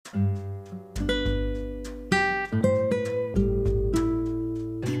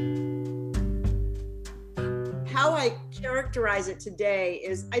characterize it today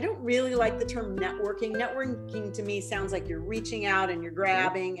is I don't really like the term networking. Networking to me sounds like you're reaching out and you're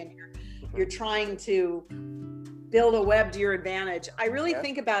grabbing and you're trying to build a web to your advantage. I really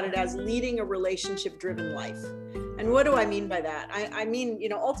think about it as leading a relationship-driven life. And what do I mean by that? I mean,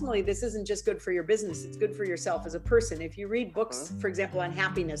 ultimately, this isn't just good for your business. It's good for yourself as a person. If you read books, for example, on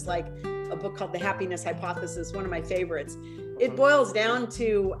happiness, like a book called The Happiness Hypothesis, one of my favorites, it boils down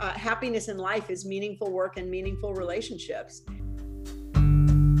to happiness in life is meaningful work and meaningful relationships.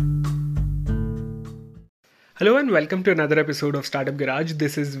 Hello and welcome to another episode of Startup Garage.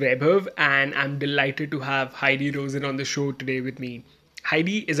 This is Vaibhav and I'm delighted to have Heidi Rosen on the show today with me.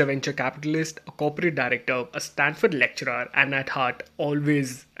 Heidi is a venture capitalist, a corporate director, a Stanford lecturer, and at heart,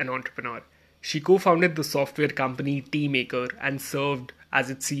 always an entrepreneur. She co-founded the software company Teamaker and served as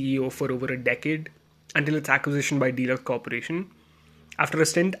its CEO for over a decade until its acquisition by Deluxe Corporation. After a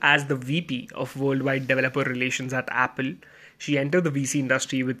stint as the VP of Worldwide Developer Relations at Apple, she entered the VC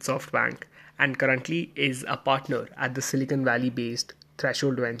industry with SoftBank and currently is a partner at the Silicon Valley-based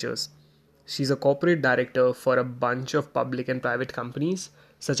Threshold Ventures. She's a corporate director for a bunch of public and private companies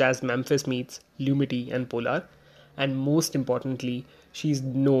such as Memphis Meats, Lumity, and Polar. And most importantly, she's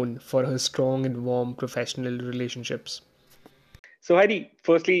known for her strong and warm professional relationships. So Heidi,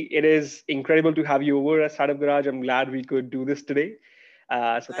 firstly, it is incredible to have you over at Startup Garage. I'm glad we could do this today.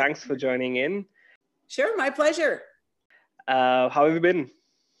 So thanks for joining in. Sure, my pleasure. How have you been?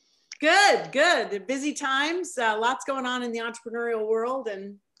 Good. Busy times, lots going on in the entrepreneurial world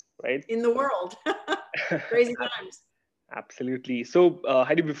and in the world. Crazy times. Absolutely. So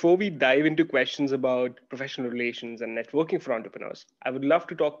Heidi, before we dive into questions about professional relations and networking for entrepreneurs, I would love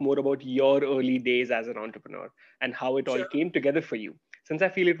to talk more about your early days as an entrepreneur and how it all came together for you, since I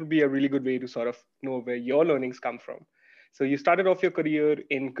feel it would be a really good way to sort of know where your learnings come from. So you started off your career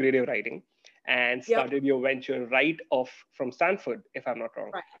in creative writing and started your venture right off from Stanford, if I'm not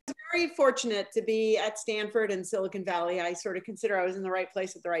wrong. Right. I was very fortunate to be at Stanford and Silicon Valley. I sort of consider I was in the right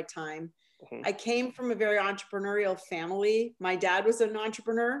place at the right time. I came from a very entrepreneurial family. My dad was an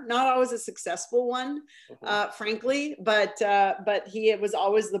entrepreneur, not always a successful one, frankly, but it was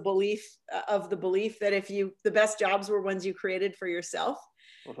always the belief that the best jobs were ones you created for yourself.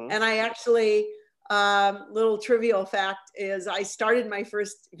 And I actually, little trivial fact is I started my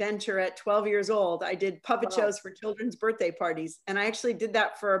first venture at 12 years old. I did puppet shows for children's birthday parties. And I actually did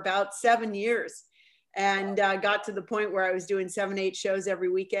that for about 7 years and got to the point where I was doing 7-8 shows every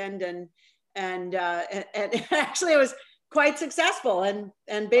weekend. And actually it was quite successful.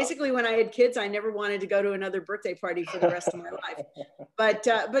 And basically when I had kids, I never wanted to go to another birthday party for the rest of my life. But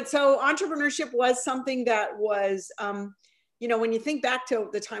so entrepreneurship was something that was, when you think back to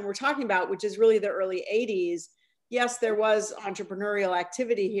the time we're talking about, which is really the early 80s, yes, there was entrepreneurial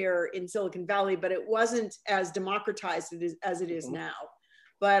activity here in Silicon Valley, but it wasn't as democratized as it is now.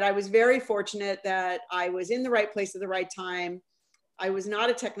 But I was very fortunate that I was in the right place at the right time. I was not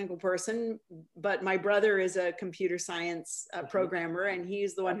a technical person, but my brother is a computer science programmer, and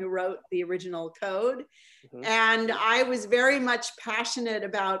he's the one who wrote the original code. And I was very much passionate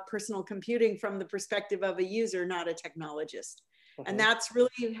about personal computing from the perspective of a user, not a technologist. And that's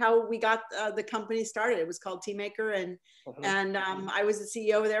really how we got the company started. It was called Teamaker, and I was the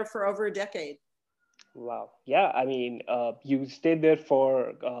CEO there for over a decade. Wow. Yeah. I mean, you stayed there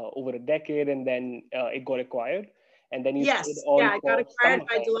for over a decade, and then it got acquired. And then you stayed on I got acquired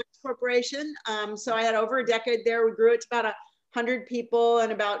by Deluxe Corporation. So I had over a decade there. We grew it to about 100 people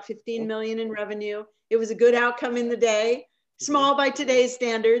and about 15 million in revenue. It was a good outcome in the day, small by today's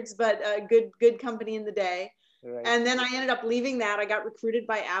standards, but a good company in the day. Right. And then I ended up leaving that. I got recruited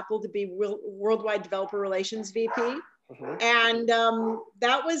by Apple to be Worldwide Developer Relations VP. And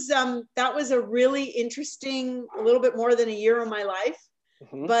that was a really interesting, a little bit more than a year of my life.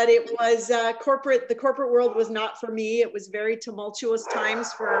 But it was the corporate world was not for me. It was very tumultuous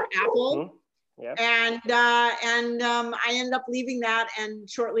times for Apple. And I ended up leaving that and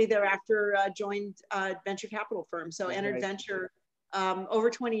shortly thereafter joined a venture capital firm. So entered venture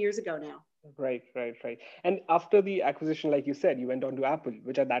over 20 years ago now. Right. And after the acquisition, like you said, you went on to Apple,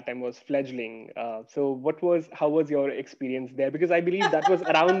 which at that time was fledgling. So how was your experience there? Because I believe that was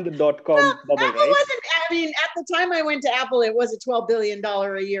around the dot-com bubble, Apple right? At the time I went to Apple, it was a $12 billion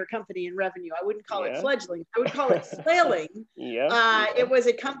a year company in revenue. I wouldn't call it fledgling. I would call it flailing. It was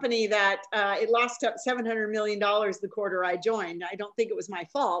a company that it lost up $700 million the quarter I joined. I don't think it was my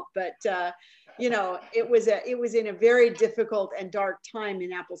fault, but it was in a very difficult and dark time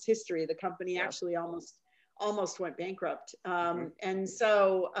in Apple's history. The company actually almost went bankrupt. And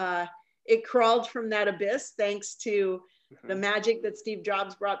so it crawled from that abyss thanks to the magic that Steve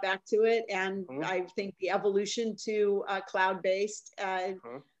Jobs brought back to it. And I think the evolution to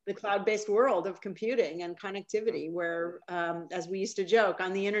the cloud-based world of computing and connectivity, where, as we used to joke,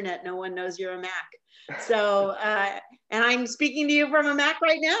 on the internet, no one knows you're a Mac. So, and I'm speaking to you from a Mac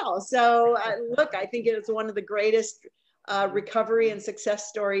right now. So look, I think it's one of the greatest recovery and success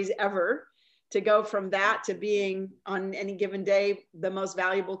stories ever, to go from that to being on any given day the most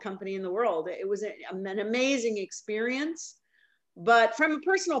valuable company in the world. It was an amazing experience. But from a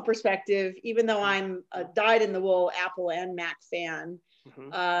personal perspective, even though I'm a dyed-in-the-wool Apple and Mac fan,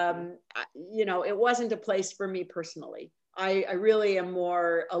 it wasn't a place for me personally. I really am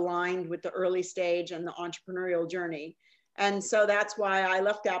more aligned with the early stage and the entrepreneurial journey. And so that's why I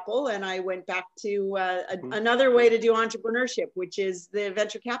left Apple and I went back to another way to do entrepreneurship, which is the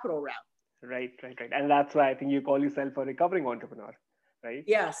venture capital route. Right. And that's why I think you call yourself a recovering entrepreneur, right?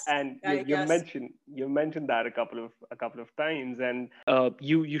 Yes. And you mentioned that a couple of times, and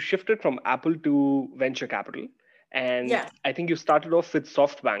you shifted from Apple to venture capital, and yes. I think you started off with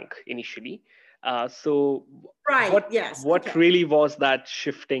SoftBank initially. What really was that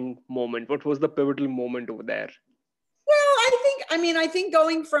shifting moment? What was the pivotal moment over there? Well, I think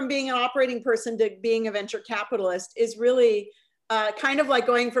going from being an operating person to being a venture capitalist is really kind of like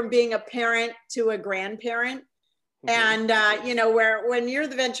going from being a parent to a grandparent. And where when you're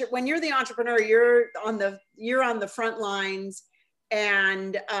the entrepreneur, you're on the front lines,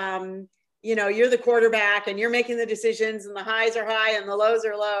 and you're the quarterback, and you're making the decisions, and the highs are high and the lows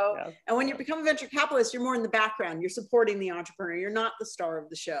are low. Yeah. And when you become a venture capitalist, you're more in the background. You're supporting the entrepreneur. You're not the star of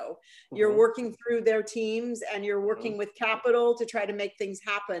the show. You're working through their teams, and you're working with capital to try to make things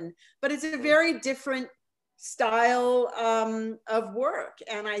happen. But it's a very different style of work.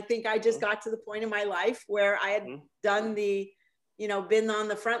 And I think I just got to the point in my life where I had done been on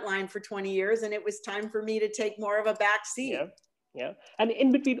the front line for 20 years, and it was time for me to take more of a back seat. Yeah. And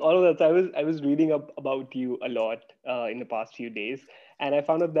in between all of that, I was reading up about you a lot in the past few days. And I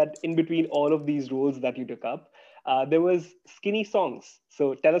found out that in between all of these roles that you took up, there was Skinny Songs.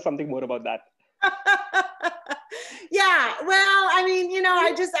 So tell us something more about that. Yeah, well, I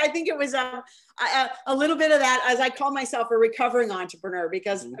think it was a little bit of that, as I call myself a recovering entrepreneur,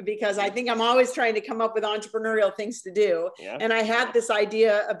 because I think I'm always trying to come up with entrepreneurial things to do. Yeah. And I had this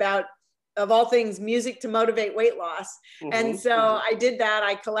idea about, of all things, music to motivate weight loss. And so I did that.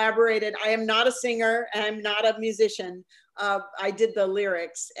 I collaborated. I am not a singer, and I'm not a musician. I did the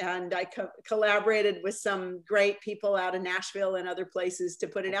lyrics, and I collaborated with some great people out of Nashville and other places to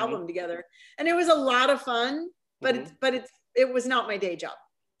put an album together. And it was a lot of fun, but it was not my day job.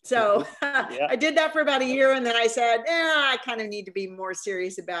 So I did that for about a year, and then I said, I kind of need to be more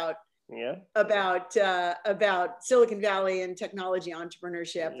serious about Silicon Valley and technology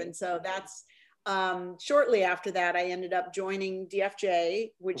entrepreneurship. And so that's shortly after that, I ended up joining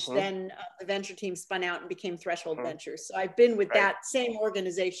DFJ, which then the venture team spun out and became Threshold Ventures. So I've been with that same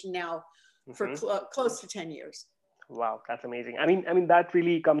organization now for close to 10 years. Wow, that's amazing. I mean, that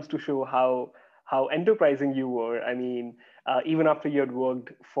really comes to show how enterprising you were. I mean, even after you had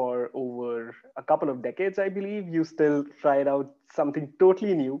worked for over a couple of decades, I believe, you still tried out something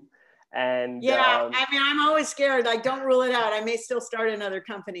totally new. And I'm always scared. Like, don't rule it out. I may still start another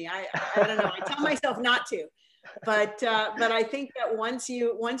company. I don't know. I tell myself not to, but I think that once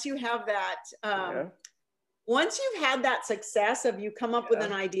you have that, once you've had that success of you come up with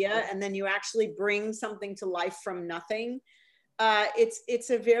an idea and then you actually bring something to life from nothing, it's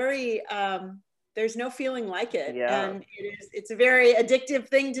a very there's no feeling like it, and it's a very addictive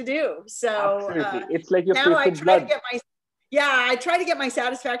thing to do. So it's like your now I try to get my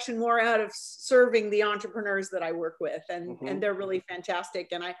satisfaction more out of serving the entrepreneurs that I work with, and they're really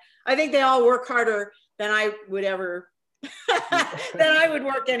fantastic. And I think they all work harder than I would ever than I would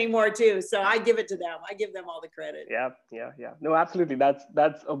work anymore too. So I give it to them. I give them all the credit. Yeah. No, absolutely.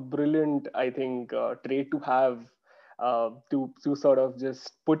 That's a brilliant, I think, trait to have. To sort of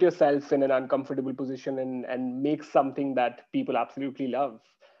just put yourself in an uncomfortable position and make something that people absolutely love.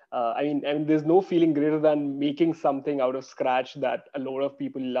 I mean, there's no feeling greater than making something out of scratch that a lot of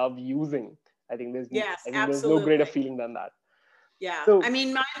people love using. I think there's no greater feeling than that. Yeah. So, I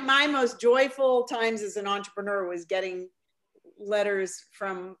mean, my most joyful times as an entrepreneur was getting letters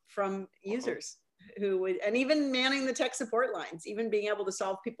from users who would, and even manning the tech support lines, even being able to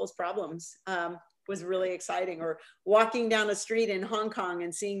solve people's problems. Was really exciting. Or walking down a street in Hong Kong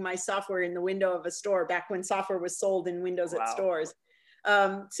and seeing my software in the window of a store back when software was sold in windows at stores.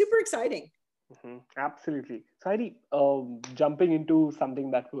 Super exciting. Absolutely. So Heidi, jumping into something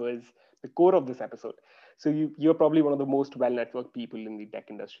that was the core of this episode. So you're probably one of the most well-networked people in the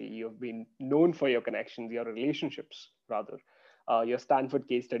tech industry. You've been known for your connections, your relationships, rather. Your Stanford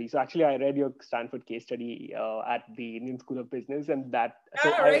case study. So actually, I read your Stanford case study at the Indian School of Business, and that.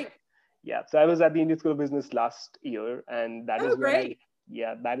 So Right. yeah. So I was at the Indian School of Business last year, and that Oh, is where great.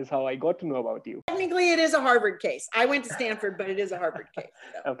 yeah, that is how I got to know about you. Technically, it is a Harvard case. I went to Stanford, but it is a Harvard case.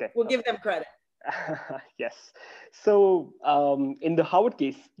 So Okay. we'll give them credit. Yes. So in the Howard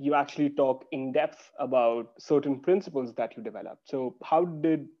case, you actually talk in depth about certain principles that you developed. So how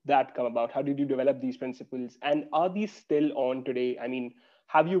did that come about? How did you develop these principles? And are these still on today? I mean,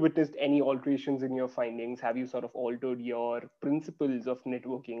 have you witnessed any alterations in your findings? Have you sort of altered your principles of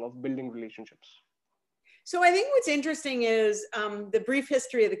networking, of building relationships? So I think what's interesting is the brief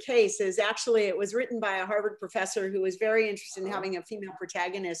history of the case is actually it was written by a Harvard professor who was very interested in having a female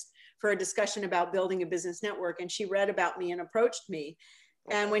protagonist for a discussion about building a business network. And she read about me and approached me.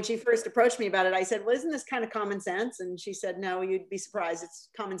 And when she first approached me about it, I said, well, isn't this kind of common sense? And she said, no, you'd be surprised. It's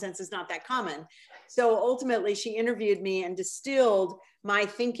common sense is not that common. So ultimately she interviewed me and distilled my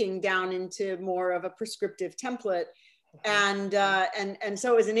thinking down into more of a prescriptive template. And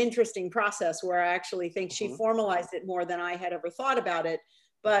so it was an interesting process where I actually think she formalized it more than I had ever thought about it.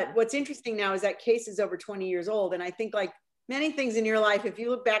 But what's interesting now is that case is over 20 years old. And I think like many things in your life, if you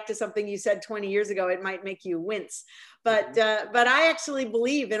look back to something you said 20 years ago, it might make you wince. But I actually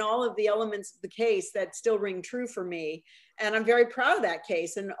believe in all of the elements of the case that still ring true for me. And I'm very proud of that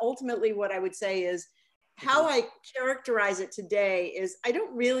case. And ultimately what I would say is, how I characterize it today is I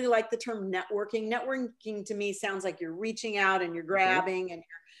don't really like the term networking. Networking to me sounds like you're reaching out and you're grabbing and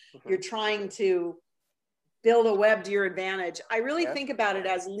you're trying to build a web to your advantage. I really think about it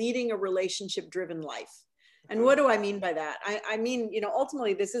as leading a relationship-driven life. And what do I mean by that? I mean, you know,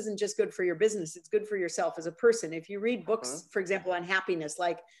 ultimately this isn't just good for your business. It's good for yourself as a person. If you read books, for example, on happiness,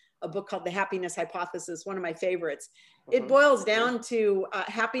 like a book called The Happiness Hypothesis, one of my favorites. It boils down to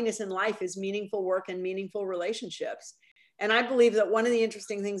happiness in life is meaningful work and meaningful relationships. And I believe that one of the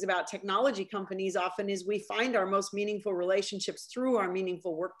interesting things about technology companies often is we find our most meaningful relationships through our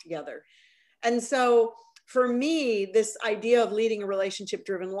meaningful work together. And so for me, this idea of leading a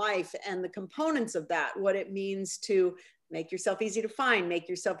relationship-driven life and the components of that, what it means to make yourself easy to find, make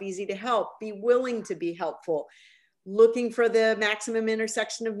yourself easy to help, be willing to be helpful, looking for the maximum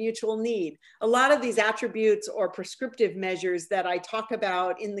intersection of mutual need. A lot of these attributes or prescriptive measures that I talk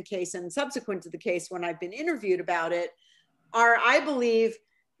about in the case and subsequent to the case when I've been interviewed about it are, I believe,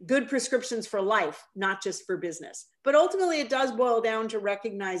 good prescriptions for life, not just for business. But ultimately, it does boil down to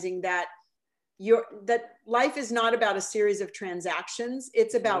recognizing that that life is not about a series of transactions,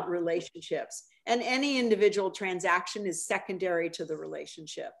 it's about relationships. And any individual transaction is secondary to the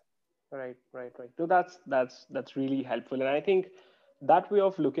relationship. Right. So that's really helpful. And I think that way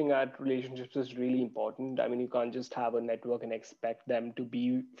of looking at relationships is really important. I mean, you can't just have a network and expect them to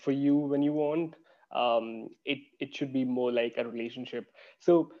be for you when you want. It should be more like a relationship.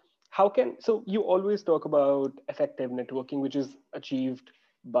 So so you always talk about effective networking, which is achieved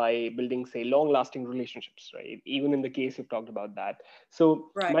by building, say, long-lasting relationships, right? Even in the case you've talked about that. So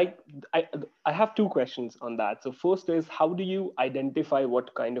right. I have two questions on that. So first is, how do you identify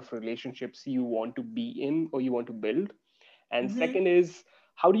what kind of relationships you want to be in or you want to build? And second is,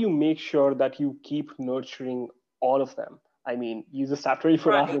 how do you make sure that you keep nurturing all of them? I mean, you just have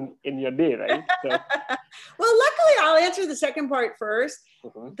 24 hours in your day, right? So. Well, luckily, I'll answer the second part first.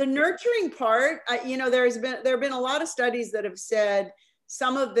 The nurturing part, you know, there have been a lot of studies that have said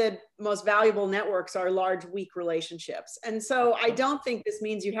some of the most valuable networks are large, weak relationships. And so I don't think this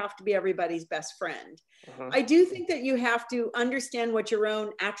means you have to be everybody's best friend. I do think that you have to understand what your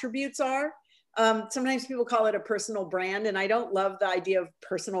own attributes are. Sometimes people call it a personal brand, and I don't love the idea of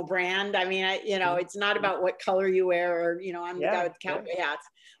personal brand. I mean, you know, it's not about what color you wear or, you know, I'm the guy with the cowboy hats,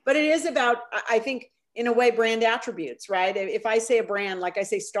 but it is about, I think, in a way, brand attributes, right? If I say a brand, like I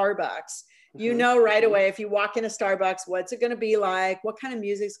say Starbucks, you know right away if you walk into Starbucks, what's it going to be like? What kind of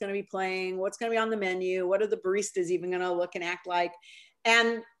music's going to be playing? What's going to be on the menu? What are the baristas even going to look and act like?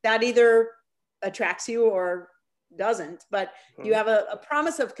 And that either attracts you or doesn't, but you have a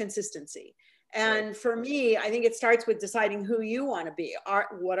promise of consistency. And for me, I think it starts with deciding who you want to be.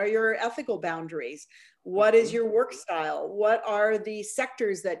 What are your ethical boundaries? What is your work style? What are the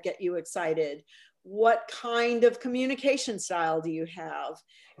sectors that get you excited? What kind of communication style do you have?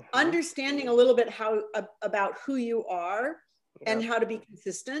 Understanding a little bit about who you are and how to be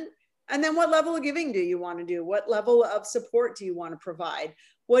consistent. And then what level of giving do you want to do? What level of support do you want to provide?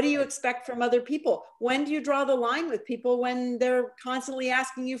 What do you expect from other people? When do you draw the line with people when they're constantly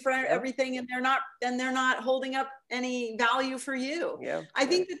asking you for everything and they're not holding up any value for you? I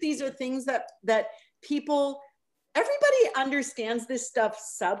think that these are things that everybody understands this stuff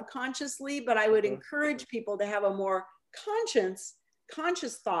subconsciously, but I would encourage people to have a more conscious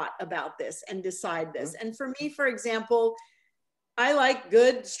thought about this and decide this. And for me, for example, I like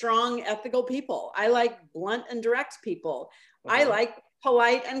good, strong, ethical people. I like blunt and direct people. I like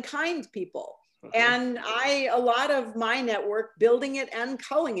polite and kind people. And a lot of my network, building it and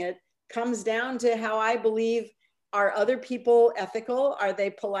culling it, comes down to how I believe, are other people ethical? Are they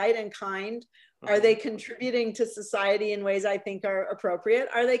polite and kind? Are they contributing to society in ways I think are appropriate?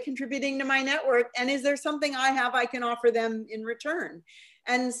 Are they contributing to my network? And is there something I have I can offer them in return?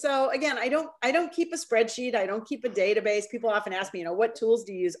 And so again, I don't keep a spreadsheet. I don't keep a database. People often ask me, what tools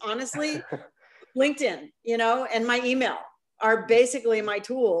do you use? Honestly, LinkedIn, and my email are basically my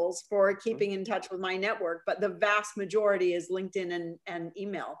tools for keeping in touch with my network. But the vast majority is LinkedIn and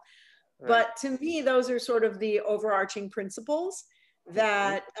email. Right. But to me, those are sort of the overarching principles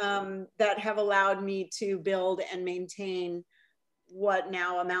that that have allowed me to build and maintain what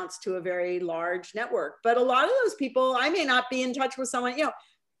now amounts to a very large network. But a lot of those people, I may not be in touch with someone,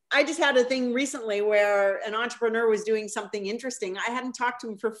 I just had a thing recently where an entrepreneur was doing something interesting. I hadn't talked to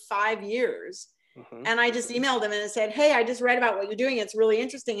him for 5 years. And I just emailed him and said, hey, I just read about what you're doing. It's really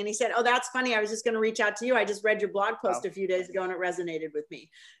interesting. And he said, oh, that's funny. I was just going to reach out to you. I just read your blog post a few days ago and it resonated with me.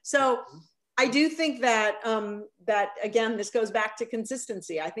 So I do think that, that again, this goes back to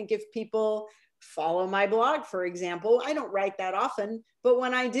consistency. I think if people follow my blog, for example, I don't write that often, but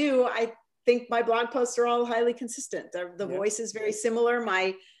when I do, I think my blog posts are all highly consistent. The voice is very similar.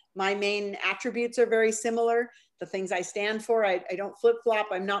 My main attributes are very similar. The things I stand for, I don't flip-flop.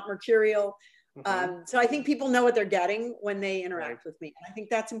 I'm not mercurial. So I think people know what they're getting when they interact with me. And I think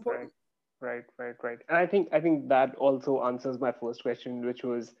that's important. Right. And I think that also answers my first question, which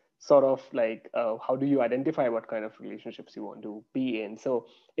was sort of like, how do you identify what kind of relationships you want to be in? So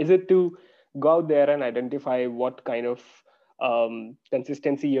is it to go out there and identify what kind of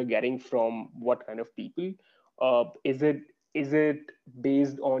consistency you're getting from what kind of people? Is it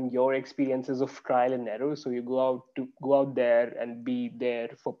based on your experiences of trial and error? So you go out there and be there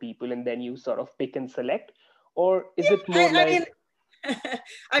for people, and then you sort of pick and select, or is it more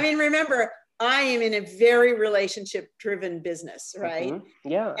I mean, remember, I am in a very relationship-driven business, right?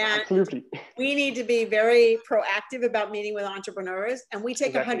 Yeah, and absolutely. We need to be very proactive about meeting with entrepreneurs, and we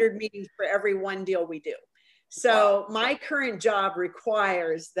take 100 meetings for every one deal we do. So my current job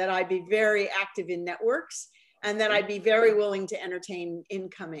requires that I be very active in networks and that I'd be very willing to entertain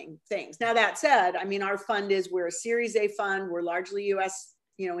incoming things. Now, that said, I mean, our fund we're a Series A fund. We're largely US,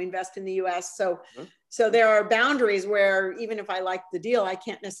 invest in the US. So there are boundaries where even if I like the deal, I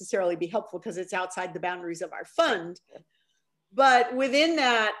can't necessarily be helpful because it's outside the boundaries of our fund. But within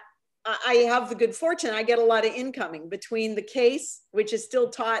that, I have the good fortune, I get a lot of incoming between the case, which is still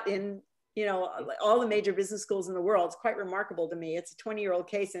taught in, all the major business schools in the world. It's quite remarkable to me. It's a 20-year-old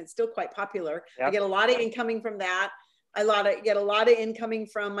case and it's still quite popular. Yep. I get a lot of incoming from that. I get a lot of incoming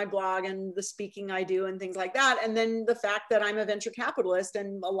from my blog and the speaking I do and things like that. And then the fact that I'm a venture capitalist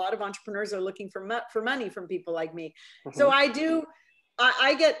and a lot of entrepreneurs are looking for money from people like me. So I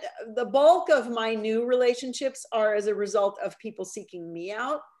get the bulk of my new relationships are as a result of people seeking me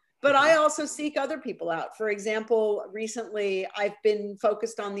out. But I also seek other people out. For example, recently I've been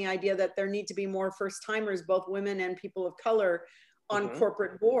focused on the idea that there need to be more first timers, both women and people of color, on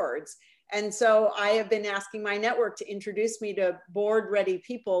corporate boards. And so I have been asking my network to introduce me to board ready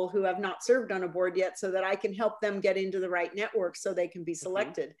people who have not served on a board yet so that I can help them get into the right network so they can be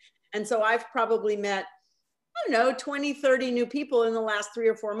selected. And so I've probably met, 20, 30 new people in the last 3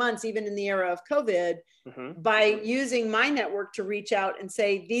 or 4 months, even in the era of COVID, by using my network to reach out and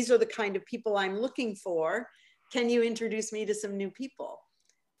say, these are the kind of people I'm looking for. Can you introduce me to some new people?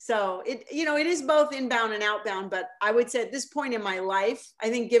 So it is both inbound and outbound, but I would say at this point in my life, I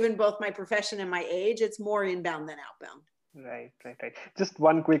think given both my profession and my age, it's more inbound than outbound. Right. Just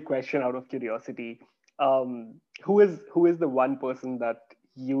one quick question out of curiosity. Who is the one person that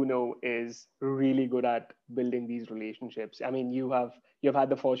is really good at building these relationships? I mean, you've had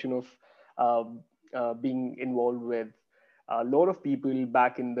the fortune of being involved with a lot of people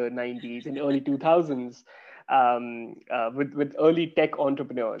back in the 90s and early 2000s with early tech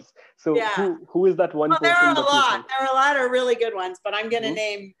entrepreneurs. So who is that one person? There are a lot. There are a lot of really good ones, but I'm going to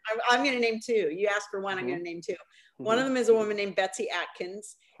name 2. You asked for one, I'm going to name 2. One of them is a woman named Betsy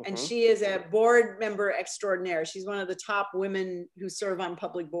Atkins, and she is a board member extraordinaire. She's one of the top women who serve on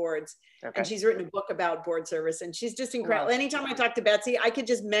public boards. And she's written a book about board service, and she's just incredible. Wow. Anytime I talk to Betsy, I could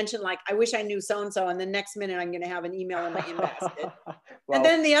just mention I wish I knew so-and-so, and the next minute I'm going to have an email in my inbox. Wow. And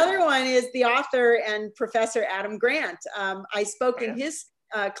then the other one is the author and professor Adam Grant. I spoke in his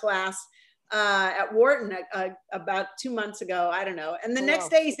class at Wharton about 2 months ago. I don't know. And the next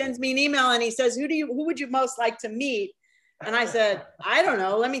Wow. day he sends me an email and he says, who would you most like to meet? And I said, I don't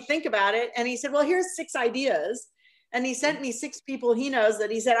know. Let me think about it. And he said, well, here's 6 ideas. And he sent me 6 people he knows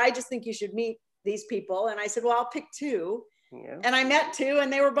that he said, I just think you should meet these people. And I said, well, I'll pick 2. Yeah. And I met 2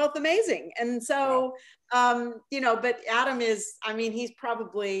 and they were both amazing. And so, but Adam is, I mean, he's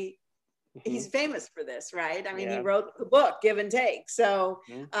probably, he's famous for this, right? I mean, he wrote the book, Give and Take. So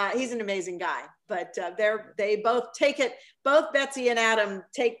he's an amazing guy, but they both take it, both Betsy and Adam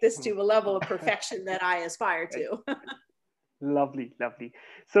take this to a level of perfection that I aspire to. Lovely, lovely.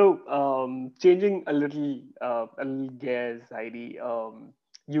 So changing a little gears, Heidi,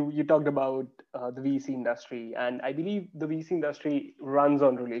 you talked about the VC industry, and I believe the VC industry runs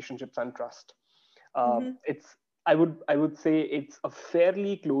on relationships and trust. It's I would say it's a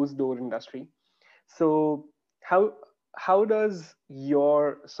fairly closed door industry. So how does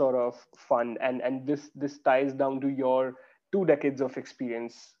your sort of fund and this ties down to your 2 decades of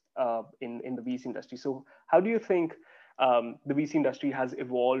experience in the VC industry. So how do you think the VC industry has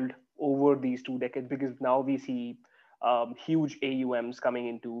evolved over these 2 decades? Because now we see huge AUMs coming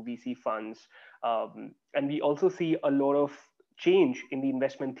into VC funds, and we also see a lot of change in the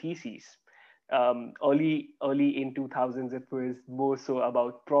investment theses. Early in 2000s, it was more so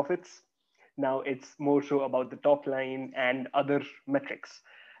about profits. Now it's more so about the top line and other metrics.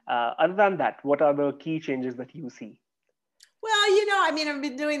 Other than that, what are the key changes that you see? Well, I mean, I've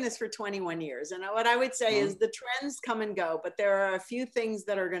been doing this for 21 years. And what I would say is the trends come and go, but there are a few things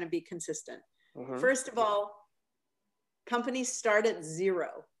that are going to be consistent. First of all, companies start at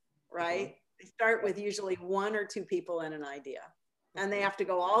 0, right? They start with usually 1 or 2 people and an idea. And they have to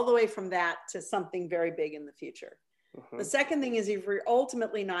go all the way from that to something very big in the future. The second thing is if you're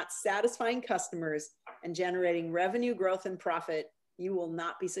ultimately not satisfying customers and generating revenue growth and profit, you will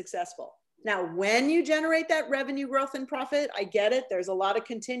not be successful. Now, when you generate that revenue growth and profit, I get it. There's a lot of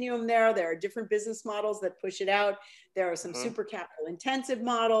continuum there. There are different business models that push it out. There are some super capital intensive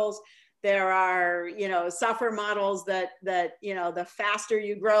models. There are, software models that, the faster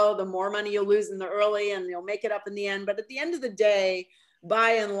you grow, the more money you'll lose in the early and you'll make it up in the end. But at the end of the day,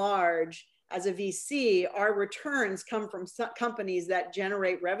 by and large, as a VC, our returns come from companies that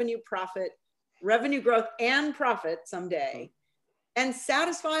generate revenue growth and profit someday, and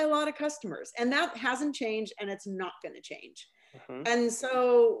satisfy a lot of customers. And that hasn't changed, and it's not going to change. And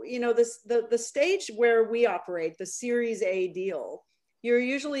so, the stage where we operate, the Series A deal, you're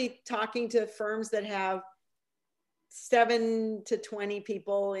usually talking to firms that have 7 to 20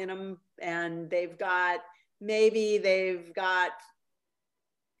 people in them, and they've got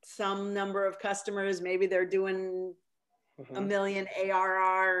some number of customers. Maybe they're doing $1 million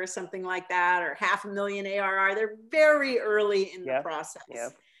ARR or something like that, or $500,000 ARR. They're very early in the process.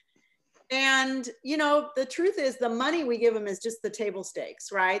 And, the truth is the money we give them is just the table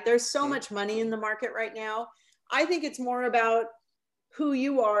stakes, right? There's so much money in the market right now. I think it's more about who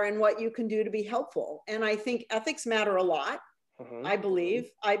you are and what you can do to be helpful. And I think ethics matter a lot. I believe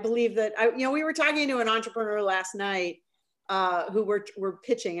that, we were talking to an entrepreneur last night who were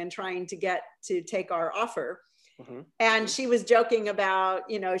pitching and trying to get to take our offer. And she was joking about,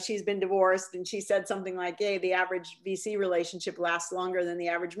 she's been divorced, and she said something like, hey, the average VC relationship lasts longer than the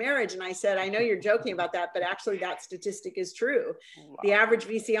average marriage. And I said, I know you're joking about that, but actually that statistic is true. Wow. The average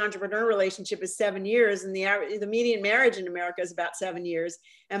VC entrepreneur relationship is 7 years, and the median marriage in America is about 7 years.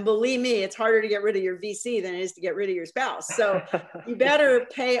 And believe me, it's harder to get rid of your VC than it is to get rid of your spouse. So you better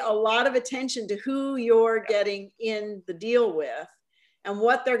pay a lot of attention to who you're getting in the deal with, and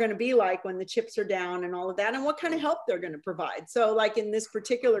what they're going to be like when the chips are down and all of that, and what kind of help they're going to provide. So like in this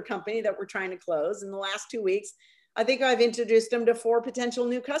particular company that we're trying to close in the last 2 weeks, I think I've introduced them to 4 potential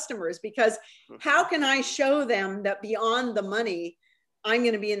new customers, because how can I show them that beyond the money, I'm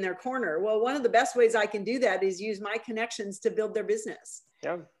going to be in their corner? Well, one of the best ways I can do that is use my connections to build their business.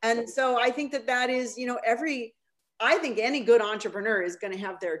 And so I think that is, I think any good entrepreneur is going to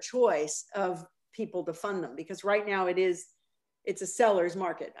have their choice of people to fund them, because right now it's a seller's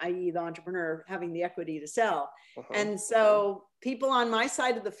market, i.e. the entrepreneur having the equity to sell. And so people on my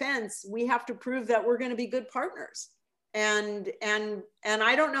side of the fence, we have to prove that we're going to be good partners. And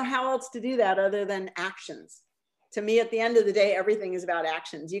I don't know how else to do that other than actions. To me, at the end of the day, everything is about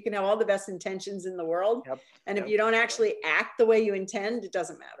actions. You can have all the best intentions in the world. And if you don't actually act the way you intend, it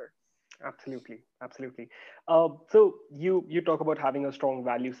doesn't matter. Absolutely. So you talk about having a strong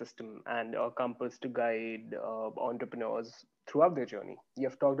value system and a compass to guide entrepreneurs throughout their journey.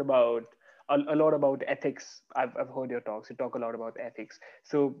 You've talked about a lot about ethics. I've heard your talks. You talk a lot about ethics.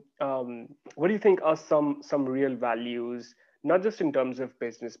 So what do you think are some real values not just in terms of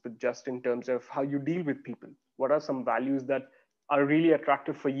business, but just in terms of how you deal with people. What are some values that are really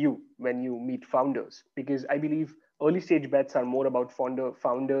attractive for you when you meet founders? Because I believe early stage bets are more about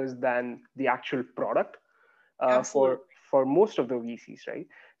founders than the actual product Absolutely. for most of the VCs, right?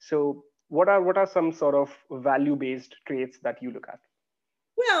 So what are some sort of value based traits that you look at?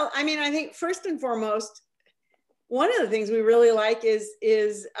 Well, I mean, I think first and foremost, one of the things we really like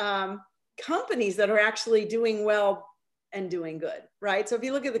is companies that are actually doing well and doing good, right? So if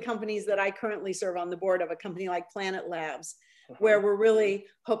you look at the companies that I currently serve on the board of, a company like Planet Labs, where we're really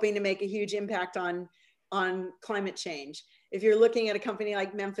hoping to make a huge impact on climate change. If you're looking at a company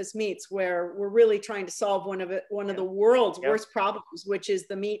like Memphis Meats, where we're really trying to solve one of the world's worst problems, which is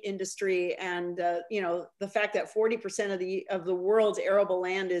the meat industry, and the fact that 40% of the world's arable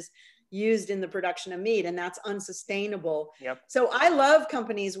land is used in the production of meat, and that's unsustainable. So I love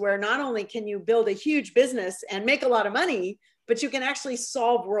companies where not only can you build a huge business and make a lot of money, but you can actually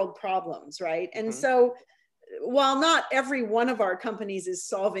solve world problems, right? And so while not every one of our companies is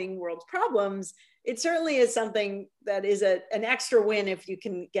solving world problems, it certainly is something that is an extra win if you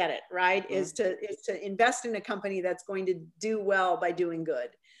can get it, right? Is to invest in a company that's going to do well by doing good.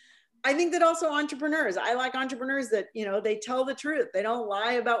 I think that also entrepreneurs, I like entrepreneurs that, they tell the truth. They don't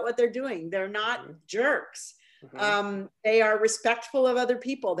lie about what they're doing. They're not jerks. They are respectful of other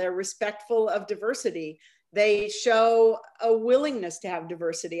people. They're respectful of diversity. They show a willingness to have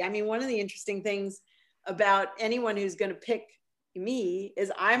diversity. I mean, one of the interesting things about anyone who's going to pick me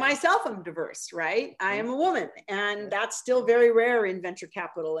is I myself am diverse, right? I am a woman, and that's still very rare in venture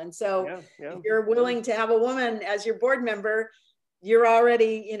capital. And so if you're willing to have a woman as your board member, you're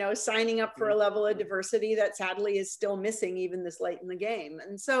already, signing up for a level of diversity that sadly is still missing even this late in the game.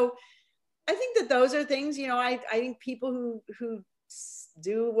 And so I think that those are things, I think people who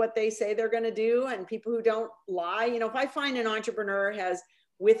do what they say they're going to do, and people who don't lie, if I find an entrepreneur has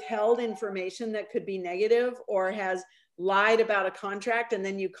withheld information that could be negative, or has lied about a contract, and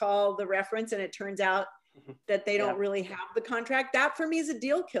then you call the reference and it turns out that they don't really have the contract, that for me is a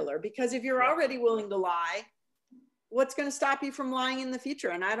deal killer. Because if you're already willing to lie, what's going to stop you from lying in the future?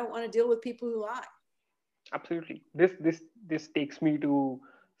 And I don't want to deal with people who lie. Absolutely. This takes me to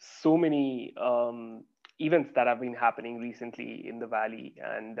so many events that have been happening recently in the Valley,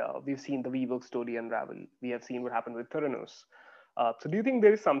 and we've seen the WeWork story unravel. We have seen what happened with Theranos. So do you think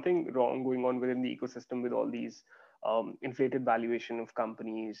there is something wrong going on within the ecosystem with all these inflated valuation of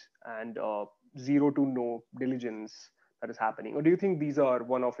companies and zero to no diligence that is happening? Or do you think these are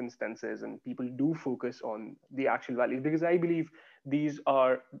one-off instances and people do focus on the actual values? Because I believe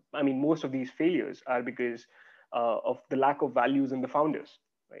most of these failures are because of the lack of values in the founders,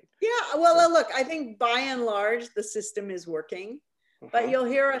 right? Yeah, well, look, I think by and large, the system is working, but you'll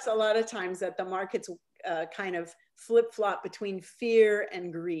hear us a lot of times that the markets kind of flip-flop between fear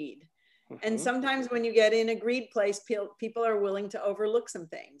and greed. And sometimes when you get in a greed place, people are willing to overlook some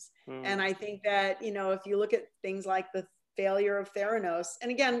things. And I think that, if you look at things like the failure of Theranos, and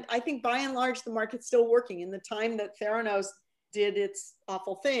again, I think by and large, the market's still working. In the time that Theranos did its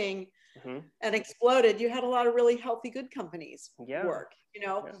awful thing and exploded, you had a lot of really healthy, good companies work,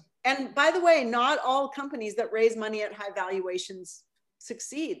 And by the way, not all companies that raise money at high valuations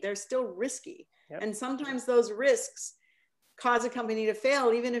succeed. They're still risky. And sometimes those risks cause a company to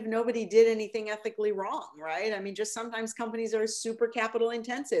fail, even if nobody did anything ethically wrong, right? I mean, just sometimes companies are super capital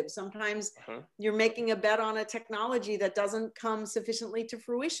intensive. Sometimes you're making a bet on a technology that doesn't come sufficiently to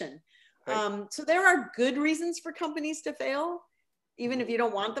fruition. So there are good reasons for companies to fail, even if you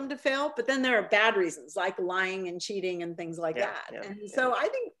don't want them to fail, but then there are bad reasons like lying and cheating and things like that. And so I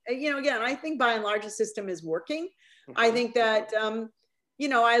think, again, I think by and large, the system is working. I think that,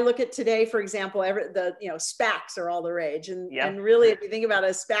 I look at today, for example, SPACs are all the rage. And really, if you think about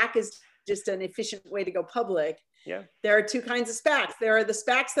it, a SPAC is just an efficient way to go public. There are two kinds of SPACs. There are the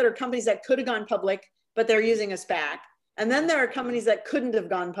SPACs that are companies that could have gone public, but they're using a SPAC. And then there are companies that couldn't have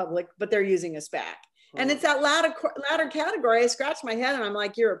gone public, but they're using a SPAC. And it's that latter category. I scratch my head and I'm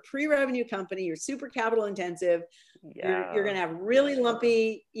like, you're a pre-revenue company. You're super capital intensive. You're going to have really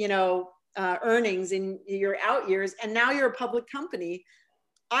lumpy, earnings in your out years. And now you're a public company.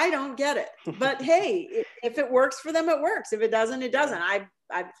 I don't get it. But hey, if it works for them, it works. If it doesn't, it doesn't.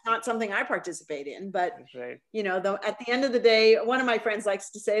 It's not something I participate in. But, at the end of the day, one of my friends likes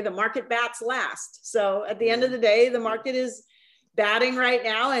to say the market bats last. So at the end of the day, the market is batting right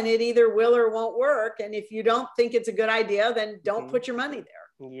now, and it either will or won't work. And if you don't think it's a good idea, then don't put your money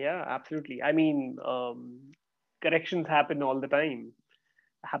there. Yeah, absolutely. I mean, corrections happen all the time.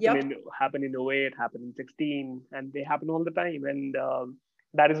 Happen in 08, happen in 16, and they happen all the time. And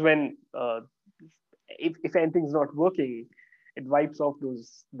that is when, if anything's not working, it wipes off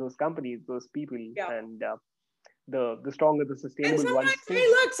those companies, those people, and the stronger the And sustainable ones. sometimes, hey,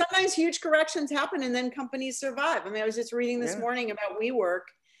 look, sometimes huge corrections happen and then companies survive. I mean, I was just reading this morning about WeWork,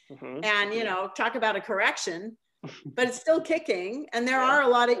 and talk about a correction, but it's still kicking. And there are a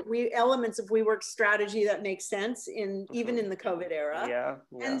lot of elements of WeWork's strategy that make sense even in the COVID era.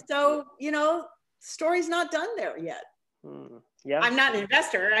 And so, story's not done there yet. I'm not an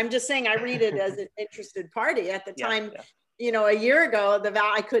investor. I'm just saying I read it as an interested party. At the time, a year ago,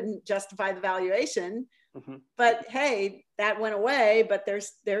 I couldn't justify the valuation. But hey, that went away, but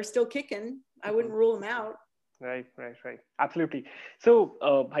they're still kicking. I wouldn't rule them out. Right. Absolutely. So,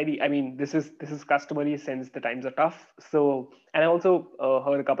 Heidi, I mean, this is customary since the times are tough. So, and I also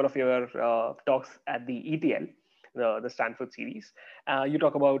heard a couple of your talks at the ETL, the Stanford series. You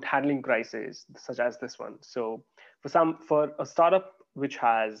talk about handling crises such as this one. So, for a startup which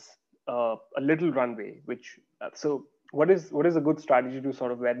has a little runway, what is a good strategy to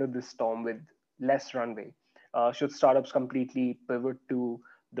sort of weather this storm with less runway? Should startups completely pivot to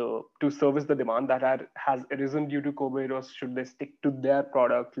service the demand that has arisen due to COVID, or should they stick to their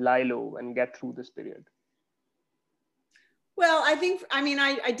product, lie low, and get through this period? Well, I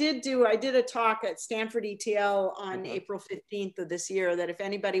did a talk at Stanford ETL on April 15th of this year that if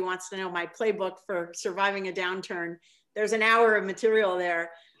anybody wants to know my playbook for surviving a downturn, there's an hour of material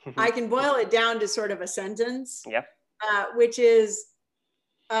there. I can boil it down to sort of a sentence, which is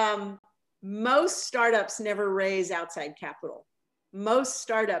most startups never raise outside capital. Most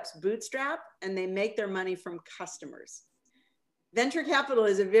startups bootstrap and they make their money from customers. Venture capital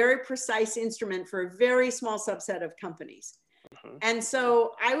is a very precise instrument for a very small subset of companies. And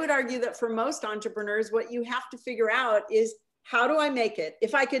so I would argue that for most entrepreneurs, what you have to figure out is, how do I make it?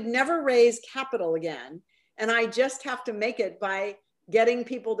 If I could never raise capital again, and I just have to make it by getting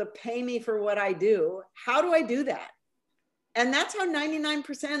people to pay me for what I do, how do I do that? And that's how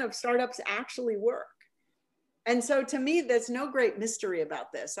 99% of startups actually work. And so to me, there's no great mystery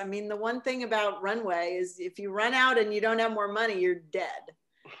about this. I mean, the one thing about runway is if you run out and you don't have more money, you're dead.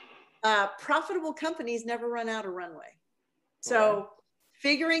 Profitable companies never run out of runway. So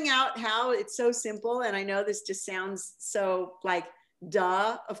figuring out how, it's so simple. And I know this just sounds so like,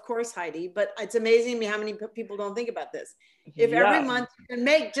 duh, of course, Heidi, but it's amazing to me how many people don't think about this. If every month you can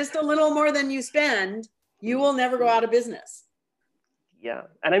make just a little more than you spend, you will never go out of business. Yeah.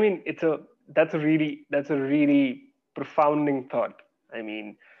 And I mean, that's a really profounding thought. I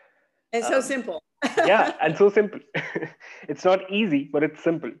mean, it's so simple. And so simple. It's not easy, but it's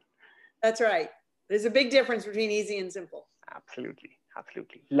simple. That's right. There's a big difference between easy and simple. Absolutely.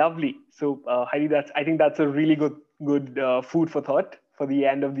 Lovely. So Heidi, I think that's a really good food for thought for the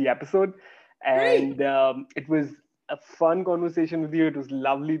end of the episode. And it was a fun conversation with you. It was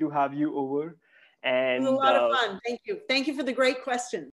lovely to have you over. And it was a lot of fun. Thank you for the great question.